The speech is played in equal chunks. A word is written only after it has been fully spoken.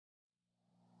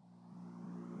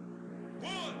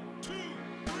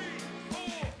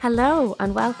Hello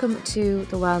and welcome to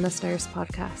the Wellness Nurse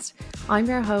podcast. I'm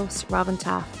your host, Robyn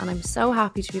Taaffe, and I'm so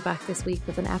happy to be back this week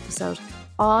with an episode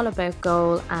all about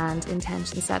goal and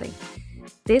intention setting.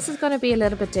 This is going to be a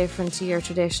little bit different to your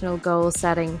traditional goal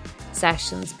setting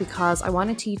sessions because I want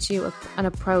to teach you an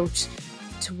approach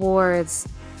towards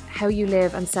how you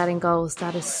live and setting goals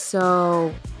that is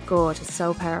so good, it's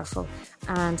so powerful.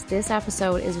 And this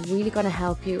episode is really going to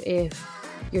help you if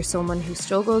you're someone who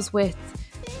struggles with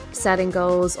setting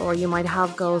goals, or you might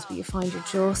have goals but you find you're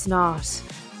just not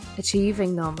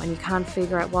achieving them and you can't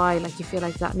figure out why, like you feel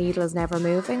like that needle is never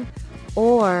moving.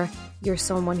 Or you're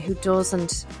someone who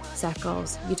doesn't set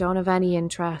goals, you don't have any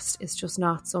interest, it's just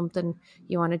not something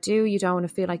you want to do, you don't want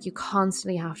to feel like you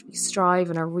constantly have to be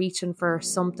striving or reaching for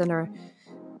something or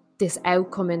this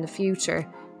outcome in the future.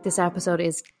 This episode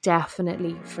is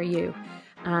definitely for you,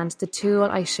 and the tool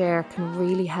I share can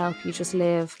really help you just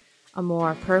live a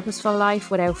more purposeful life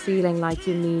without feeling like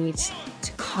you need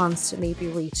to constantly be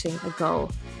reaching a goal.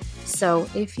 So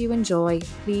if you enjoy,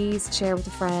 please share with a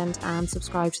friend and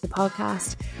subscribe to the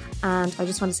podcast. And I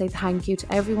just want to say thank you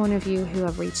to every one of you who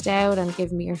have reached out and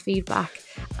given me your feedback.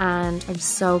 And I'm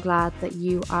so glad that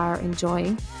you are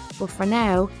enjoying. But for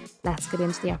now, let's get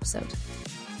into the episode.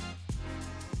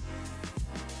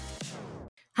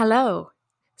 Hello.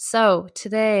 So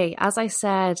today, as I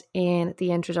said in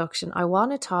the introduction, I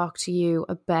want to talk to you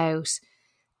about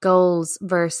goals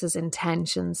versus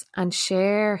intentions and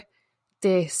share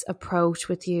this approach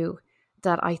with you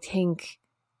that I think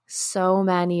so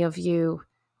many of you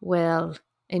will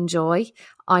enjoy.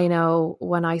 I know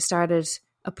when I started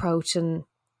approaching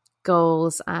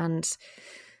goals and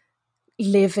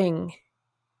living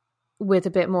with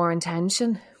a bit more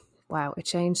intention, wow, it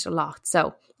changed a lot.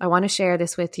 So I want to share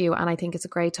this with you, and I think it's a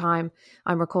great time.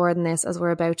 I'm recording this as we're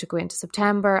about to go into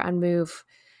September and move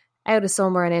out of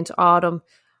summer and into autumn.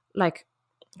 Like,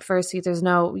 firstly,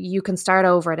 you can start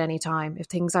over at any time. If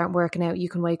things aren't working out, you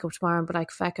can wake up tomorrow and be like,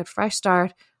 feck it, fresh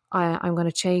start. I'm going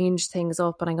to change things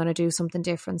up and I'm going to do something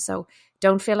different. So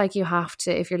don't feel like you have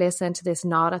to, if you're listening to this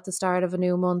not at the start of a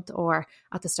new month or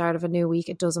at the start of a new week,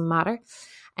 it doesn't matter.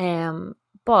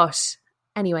 But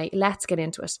anyway, let's get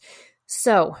into it.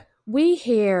 So we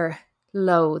hear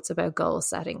loads about goal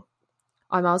setting.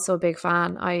 I'm also a big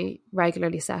fan. I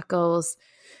regularly set goals,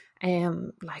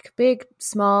 like big,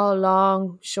 small,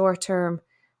 long, short term.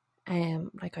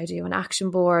 Like I do an action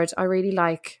board. I really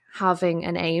like having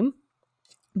an aim.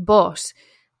 But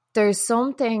there's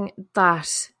something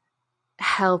that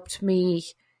helped me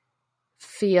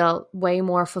feel way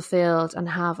more fulfilled and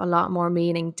have a lot more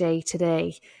meaning day to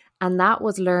day. And that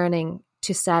was learning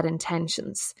to set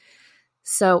intentions.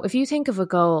 So if you think of a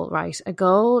goal, right, a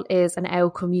goal is an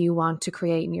outcome you want to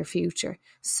create in your future.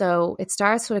 So it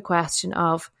starts with a question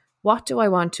of, what do I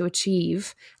want to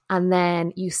achieve? And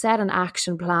then you set an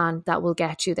action plan that will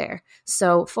get you there.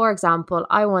 So for example,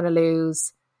 I want to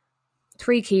lose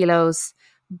 3 kilos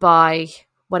by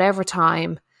whatever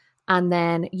time. And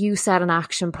then you set an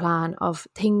action plan of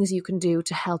things you can do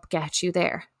to help get you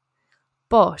there.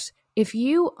 But if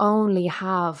you only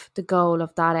have the goal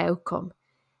of that outcome,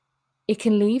 it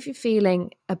can leave you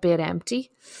feeling a bit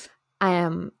empty.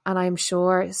 And I'm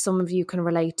sure some of you can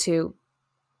relate to,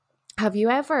 have you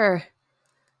ever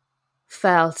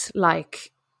felt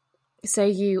like, say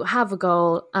you have a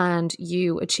goal and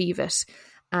you achieve it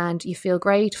and you feel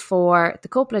great for the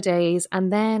couple of days,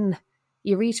 and then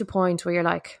you reach a point where you're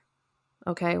like,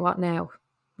 okay, what now?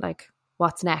 Like,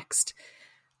 what's next?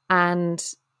 And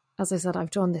as I said,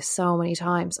 I've done this so many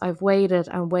times. I've waited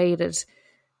and waited,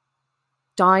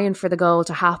 dying for the goal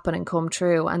to happen and come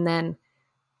true, and then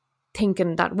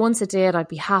thinking that once it did, I'd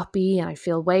be happy and I'd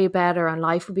feel way better and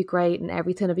life would be great and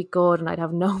everything would be good and I'd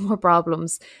have no more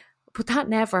problems. But that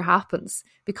never happens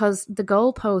because the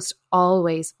goalpost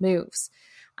always moves.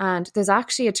 And there's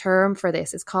actually a term for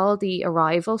this. It's called the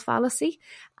arrival fallacy.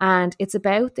 And it's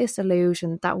about this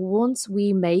illusion that once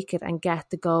we make it and get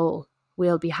the goal,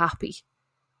 we'll be happy.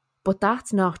 But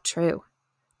that's not true.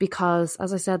 Because,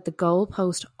 as I said, the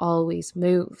goalpost always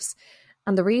moves.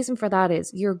 And the reason for that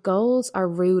is your goals are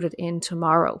rooted in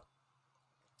tomorrow.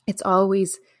 It's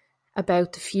always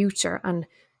about the future and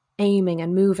aiming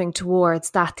and moving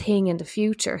towards that thing in the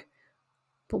future.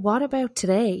 But what about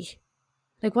today?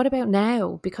 Like, what about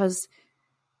now? Because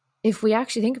if we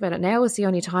actually think about it, now is the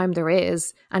only time there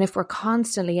is. And if we're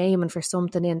constantly aiming for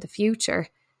something in the future,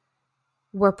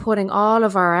 we're putting all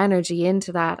of our energy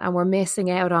into that and we're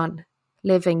missing out on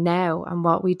living now and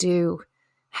what we do,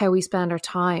 how we spend our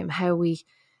time, how we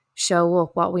show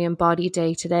up, what we embody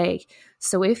day to day.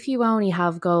 So if you only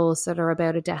have goals that are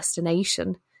about a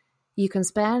destination, you can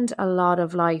spend a lot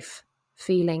of life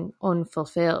feeling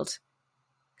unfulfilled.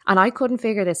 And I couldn't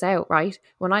figure this out, right?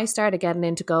 When I started getting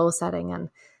into goal setting and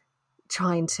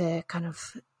trying to kind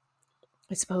of,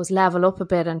 I suppose, level up a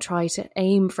bit and try to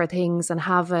aim for things and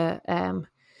have a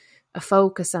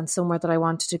focus on somewhere that I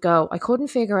wanted to go, I couldn't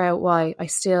figure out why I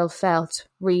still felt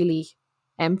really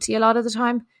empty a lot of the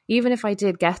time, even if I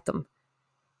did get them.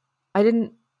 I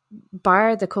didn't,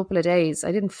 bar the couple of days,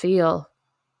 I didn't feel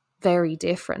very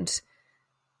different.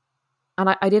 And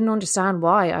I didn't understand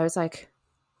why. I was like,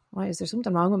 why is there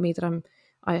something wrong with me that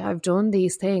I've done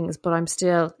these things, but I'm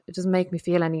still, it doesn't make me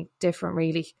feel any different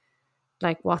really.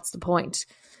 Like, what's the point?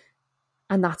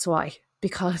 And that's why,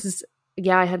 because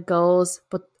yeah, I had goals,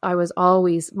 but I was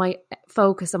always, my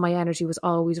focus and my energy was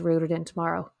always rooted in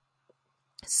tomorrow.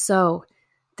 So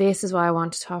this is why I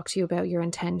want to talk to you about your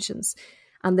intentions.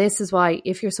 And this is why,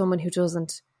 if you're someone who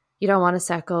you don't want to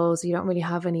set goals, you don't really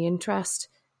have any interest,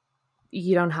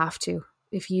 you don't have to.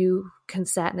 If you can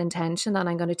set an intention, and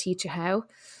I'm going to teach you how,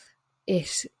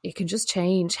 it can just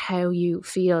change how you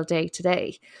feel day to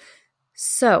day.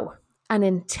 So an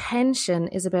intention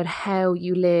is about how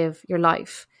you live your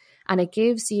life, and it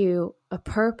gives you a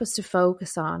purpose to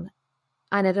focus on,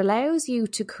 and it allows you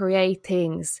to create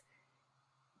things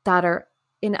that are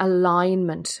in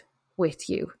alignment with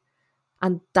you.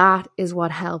 And that is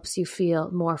what helps you feel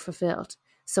more fulfilled.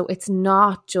 So it's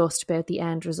not just about the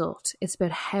end result. It's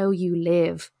about how you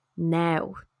live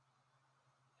now,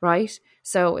 right?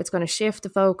 So it's going to shift the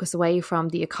focus away from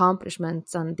the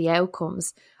accomplishments and the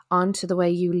outcomes onto the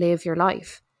way you live your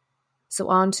life. So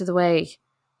onto the way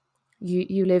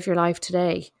you live your life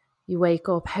today. You wake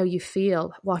up, how you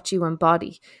feel, what you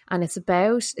embody. And it's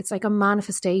like a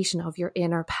manifestation of your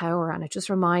inner power. And it just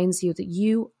reminds you that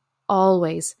you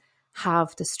always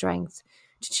have the strength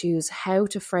to choose how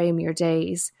to frame your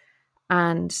days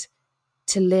and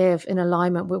to live in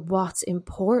alignment with what's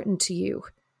important to you.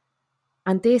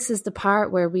 And this is the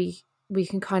part where we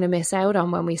can kind of miss out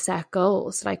on when we set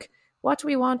goals. Like, what do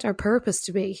we want our purpose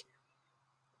to be?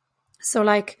 So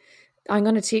like, I'm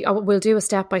going to we'll do a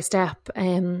step-by-step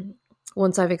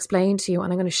once I've explained to you,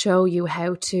 and I'm going to show you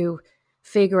how to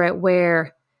figure out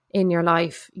where in your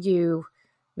life you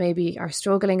maybe are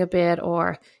struggling a bit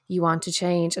or you want to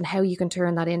change, and how you can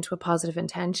turn that into a positive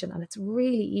intention. And it's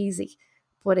really easy,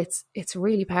 but it's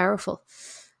really powerful.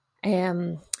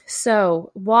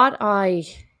 So we're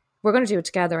going to do it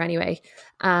together anyway.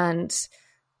 And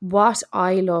what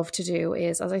I love to do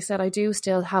is, as I said, I do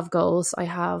still have goals. I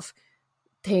have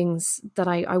things that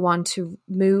I want to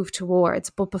move towards.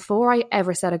 But before I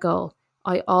ever set a goal,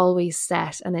 I always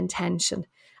set an intention.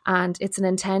 And it's an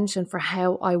intention for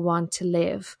how I want to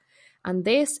live. And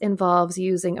this involves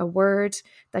using a word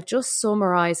that just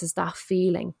summarizes that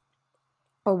feeling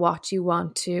or what you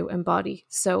want to embody.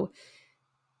 So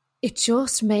it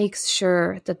just makes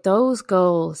sure that those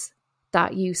goals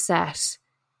that you set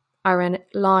are in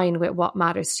line with what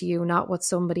matters to you, not what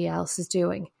somebody else is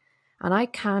doing. And I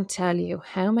can't tell you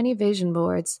how many vision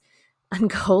boards and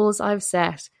goals I've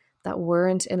set that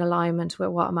weren't in alignment with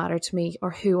what mattered to me or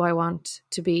who I want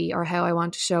to be or how I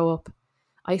want to show up.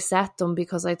 I set them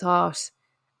because I thought,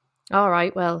 all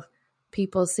right, well,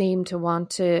 people seem to want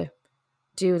to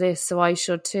do this, so I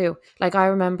should too. Like, I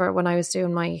remember when I was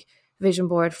doing my vision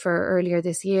board for earlier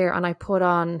this year, and I put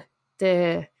on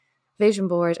the vision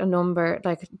board a number,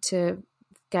 like to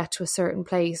get to a certain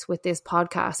place with this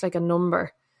podcast, like a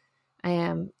number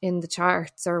in the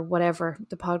charts or whatever,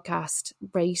 the podcast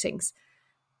ratings.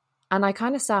 And I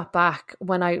kind of sat back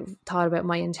when I thought about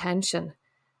my intention,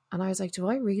 and I was like, do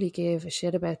I really give a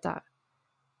shit about that?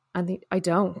 And I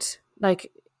don't.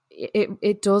 Like,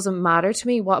 it doesn't matter to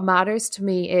me. What matters to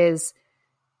me is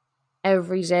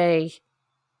every day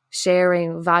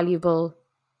sharing valuable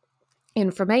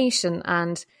information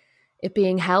and it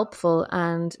being helpful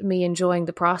and me enjoying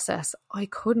the process. I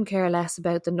couldn't care less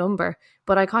about the number,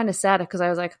 but I kind of said it because I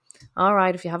was like, all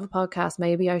right, if you have a podcast,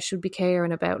 maybe I should be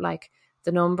caring about like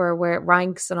the number, where it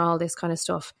ranks and all this kind of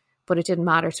stuff, but it didn't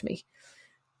matter to me.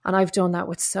 And I've done that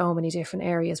with so many different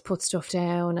areas, put stuff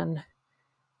down and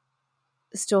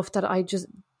stuff that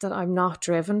I'm not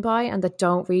driven by and that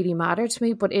don't really matter to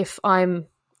me. But if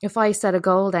I set a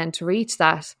goal then to reach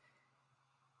that,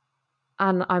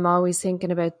 and I'm always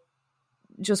thinking about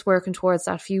just working towards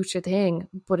that future thing,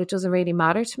 but it doesn't really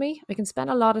matter to me, I can spend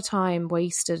a lot of time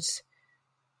wasted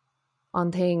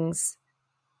on things,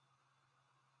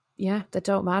 that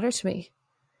don't matter to me.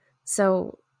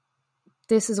 So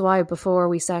this is why before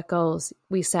we set goals,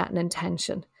 we set an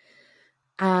intention.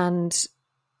 And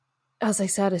as I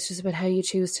said, it's just about how you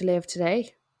choose to live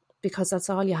today, because that's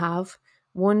all you have.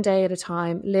 one day at a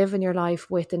time, living your life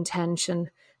with intention,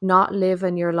 not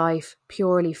living your life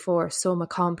purely for some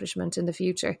accomplishment in the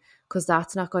future, because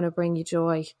that's not going to bring you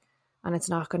joy and it's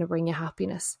not going to bring you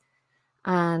happiness.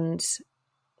 And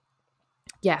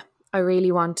yeah, I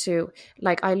really want to,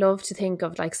 like, I love to think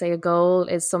of, like, say a goal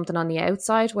is something on the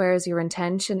outside, whereas your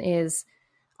intention is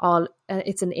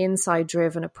it's an inside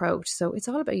driven approach. So it's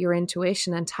all about your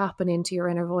intuition and tapping into your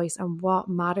inner voice and what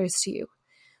matters to you.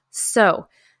 So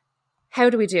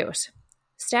how do we do it?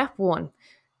 Step one,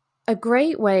 a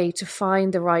great way to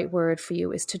find the right word for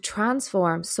you is to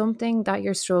transform something that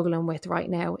you're struggling with right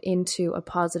now into a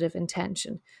positive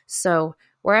intention. So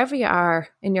wherever you are,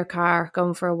 in your car,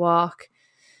 going for a walk,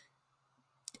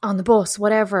 on the bus,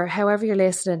 whatever, however you're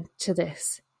listening to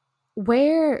this,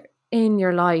 where in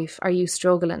your life are you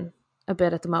struggling a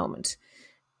bit at the moment?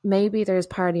 Maybe there's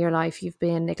part of your life you've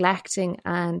been neglecting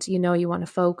and you know you want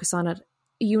to focus on it.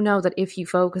 You know that if you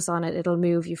focus on it, it'll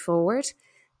move you forward.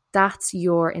 That's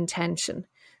your intention.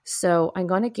 So I'm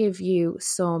going to give you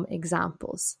some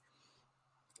examples.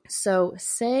 So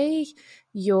say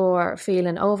you're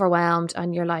feeling overwhelmed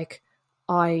and you're like,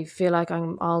 I feel like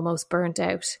I'm almost burnt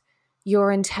out.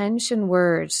 Your intention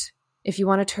word, if you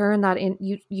want to turn that in,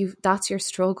 you that's your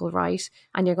struggle, right?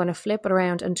 And you're going to flip it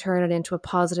around and turn it into a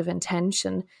positive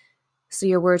intention. So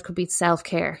your word could be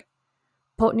self-care,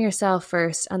 putting yourself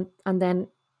first, and then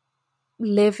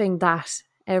living that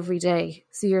every day.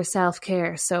 So your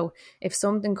self-care. So if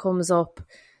something comes up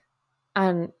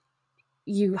and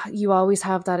you always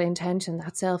have that intention,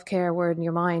 that self-care word in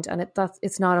your mind, and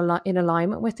it's not in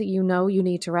alignment with it, you know you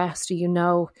need to rest, you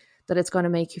know that it's going to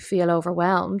make you feel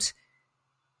overwhelmed,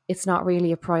 it's not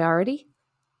really a priority,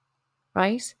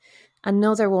 right?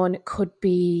 Another one could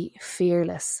be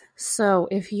fearless. So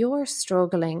if you're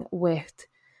struggling with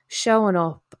showing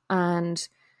up and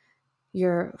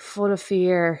you're full of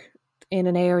fear in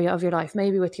an area of your life,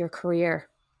 maybe with your career,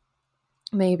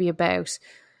 maybe about,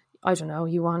 I don't know,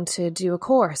 you want to do a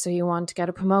course or you want to get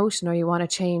a promotion or you want to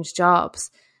change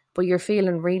jobs, but you're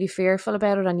feeling really fearful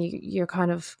about it and you're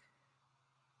kind of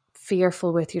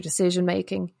fearful with your decision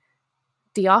making.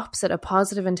 The opposite, a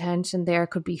positive intention there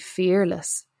could be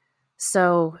fearless.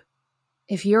 So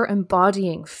if you're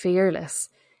embodying fearless,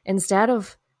 instead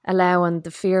of allowing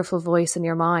the fearful voice in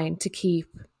your mind to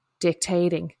keep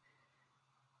dictating,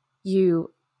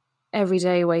 you every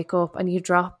day wake up and you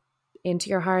drop into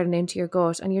your heart and into your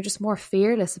gut and you're just more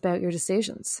fearless about your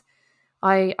decisions.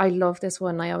 I love this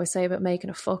one. I always say about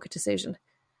making a fuck it decision.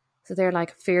 So they're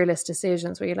like fearless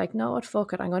decisions where you're like, no, what,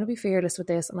 fuck it, I'm going to be fearless with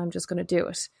this and I'm just going to do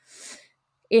it.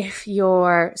 If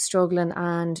you're struggling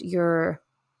and you're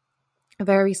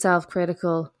very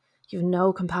self-critical, you have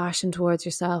no compassion towards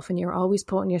yourself and you're always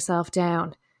putting yourself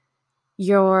down,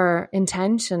 your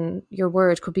intention, your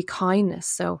word could be kindness.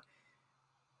 So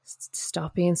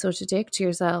stop being such a dick to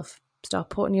yourself. Stop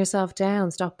putting yourself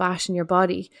down. Stop bashing your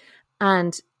body.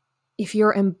 And if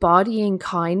you're embodying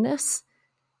kindness,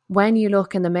 when you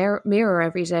look in the mirror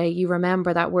every day, you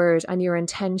remember that word and your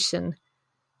intention.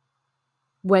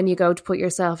 When you go to put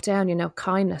yourself down, you know,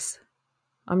 kindness.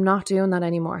 I'm not doing that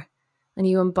anymore. And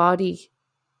you embody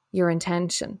your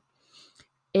intention.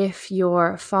 If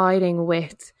you're fighting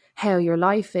with how your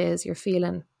life is, you're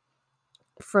feeling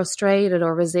frustrated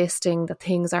or resisting that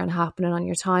things aren't happening on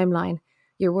your timeline,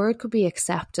 your word could be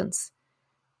acceptance,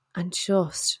 and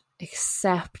just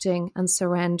accepting and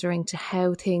surrendering to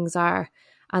how things are.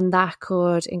 And that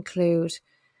could include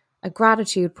a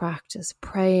gratitude practice,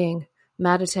 praying,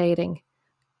 meditating,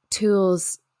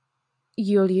 tools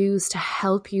you'll use to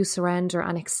help you surrender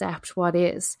and accept what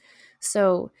is.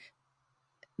 So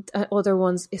other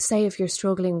ones, say if you're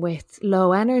struggling with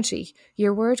low energy,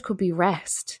 your word could be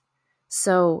rest.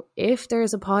 So if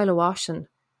there's a pile of washing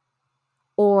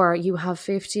or you have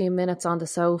 15 minutes on the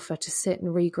sofa to sit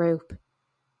and regroup,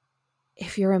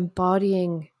 if you're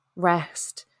embodying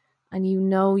rest and you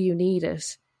know you need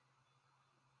it,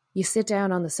 you sit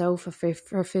down on the sofa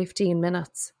for 15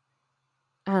 minutes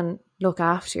and look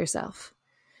after yourself.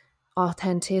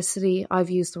 Authenticity,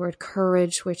 I've used the word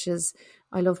courage, which is,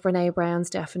 I love Brene Brown's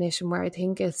definition, where I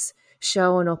think it's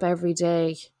showing up every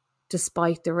day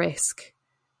despite the risk.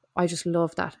 I just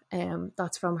love that.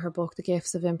 That's from her book, The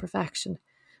Gifts of Imperfection.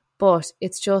 But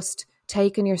it's just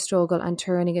taking your struggle and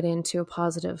turning it into a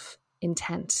positive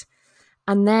intent.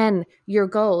 And then your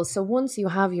goals. So once you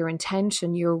have your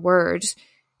intention, your word,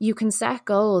 you can set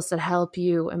goals that help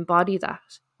you embody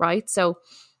that, right? So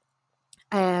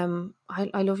I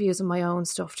love using my own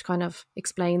stuff to kind of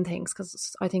explain things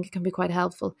because I think it can be quite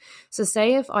helpful. So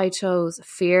say if I chose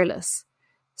fearless,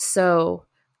 so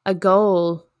a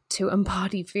goal to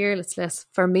embody fearlessness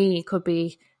for me could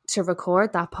be to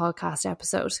record that podcast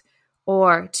episode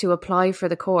or to apply for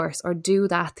the course or do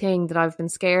that thing that I've been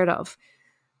scared of.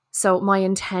 So my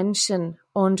intention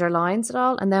underlines it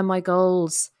all, and then my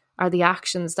goals are the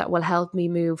actions that will help me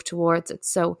move towards it.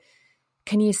 So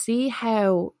can you see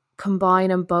how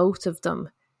combining both of them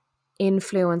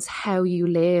influence how you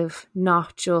live,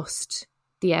 not just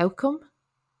the outcome?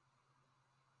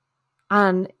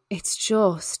 And it's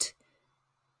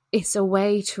a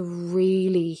way to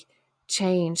really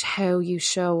change how you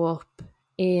show up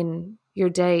in your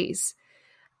days.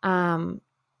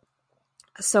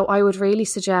 So I would really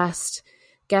suggest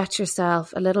get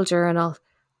yourself a little journal,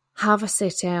 have a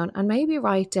sit down, and maybe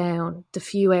write down the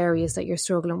few areas that you're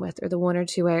struggling with, or the 1 or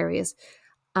 2 areas,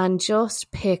 and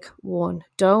just pick one.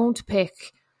 Don't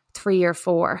pick 3 or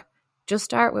 4. Just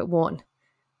start with one.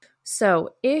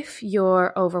 So if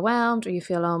you're overwhelmed or you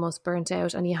feel almost burnt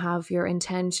out and you have your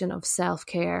intention of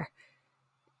self-care,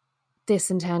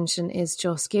 this intention is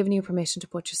just giving you permission to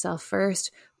put yourself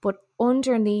first. But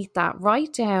underneath that,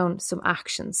 write down some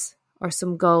actions or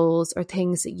some goals or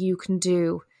things that you can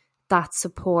do that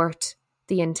support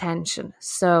the intention.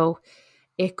 So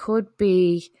it could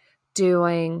be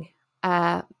doing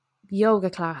a yoga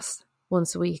class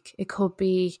once a week. It could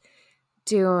be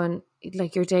doing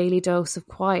like your daily dose of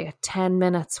quiet, 10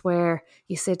 minutes where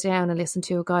you sit down and listen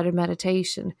to a guided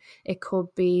meditation. It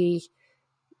could be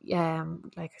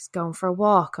like going for a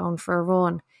walk, going for a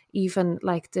run, even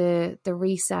like the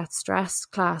reset stress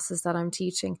classes that I'm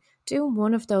teaching. Do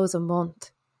one of those a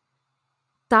month.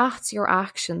 That's your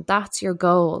action, that's your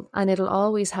goal, and it'll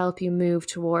always help you move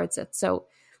towards it. So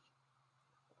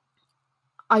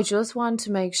I just want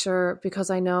to make sure,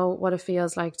 because I know what it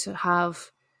feels like to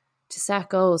set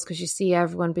goals, because you see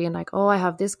everyone being like, oh, I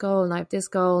have this goal and I have this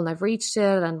goal and I've reached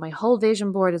it and my whole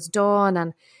vision board is done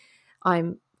and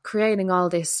I'm creating all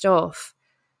this stuff.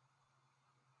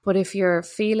 But if you're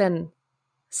feeling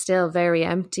still very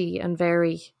empty and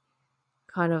very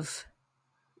kind of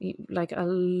like a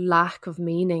lack of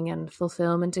meaning and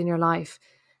fulfillment in your life,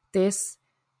 this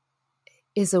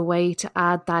is a way to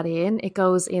add that in. It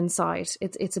goes inside.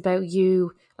 It's about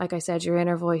you, like I said, your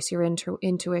inner voice, your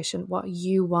intuition, what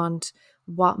you want,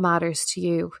 what matters to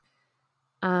you.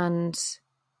 And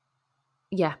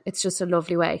yeah, it's just a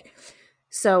lovely way.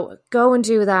 So go and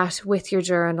do that with your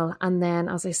journal. And then,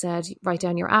 as I said, write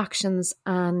down your actions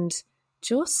and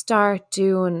just start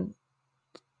doing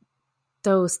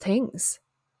those things.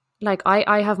 Like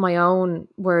I have my own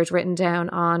word written down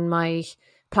on my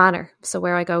planner. So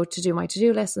where I go to do my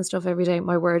to-do list and stuff every day,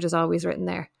 my word is always written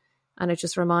there. And it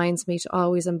just reminds me to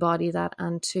always embody that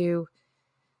and to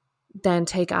then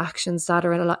take actions that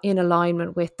are in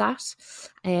alignment with that.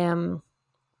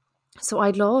 So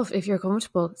I'd love, if you're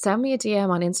comfortable, send me a DM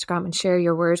on Instagram and share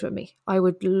your words with me. I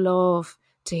would love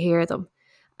to hear them.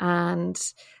 And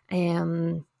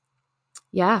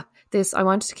yeah, I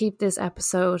wanted to keep this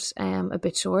episode a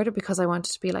bit shorter because I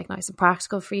wanted to be like nice and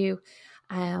practical for you.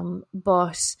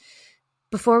 But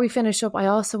before we finish up, I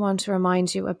also want to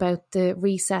remind you about the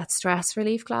Reset Stress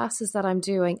Relief classes that I'm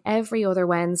doing every other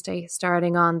Wednesday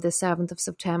starting on the 7th of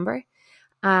September.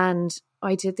 And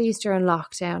I did these during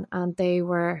lockdown, and they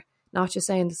were, not just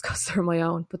saying this because they're my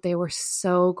own, but they were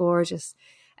so gorgeous.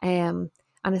 And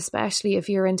especially if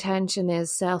your intention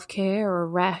is self-care or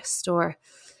rest or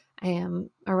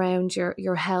around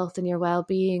your health and your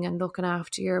well-being and looking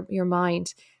after your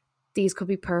mind, these could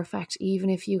be perfect even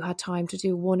if you had time to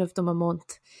do one of them a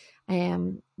month.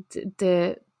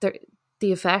 The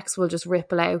effects will just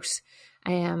ripple out.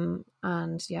 And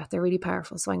yeah, they're really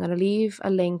powerful. So I'm going to leave a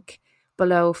link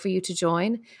below for you to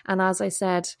join. And as I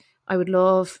said, I would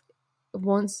love,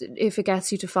 once, if it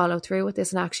gets you to follow through with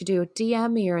this and actually do it,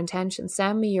 DM me your intention,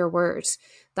 send me your word,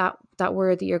 that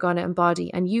word that you're going to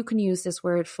embody. And you can use this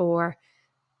word for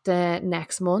the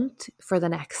next month, for the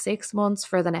next 6 months,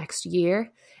 for the next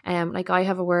year. Like I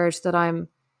have a word that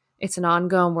it's an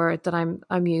ongoing word that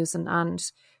I'm using,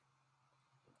 and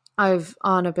I've,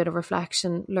 on a bit of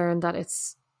reflection, learned that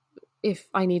if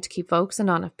I need to keep focusing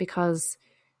on it because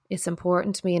it's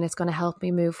important to me and it's going to help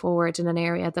me move forward in an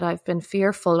area that I've been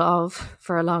fearful of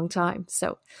for a long time.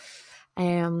 So,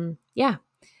 yeah,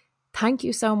 thank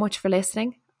you so much for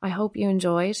listening. I hope you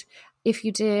enjoyed. If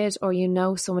you did, or you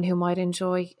know someone who might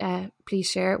enjoy, please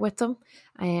share it with them.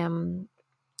 And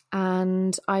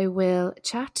I will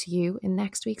chat to you in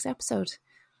next week's episode.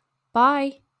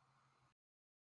 Bye.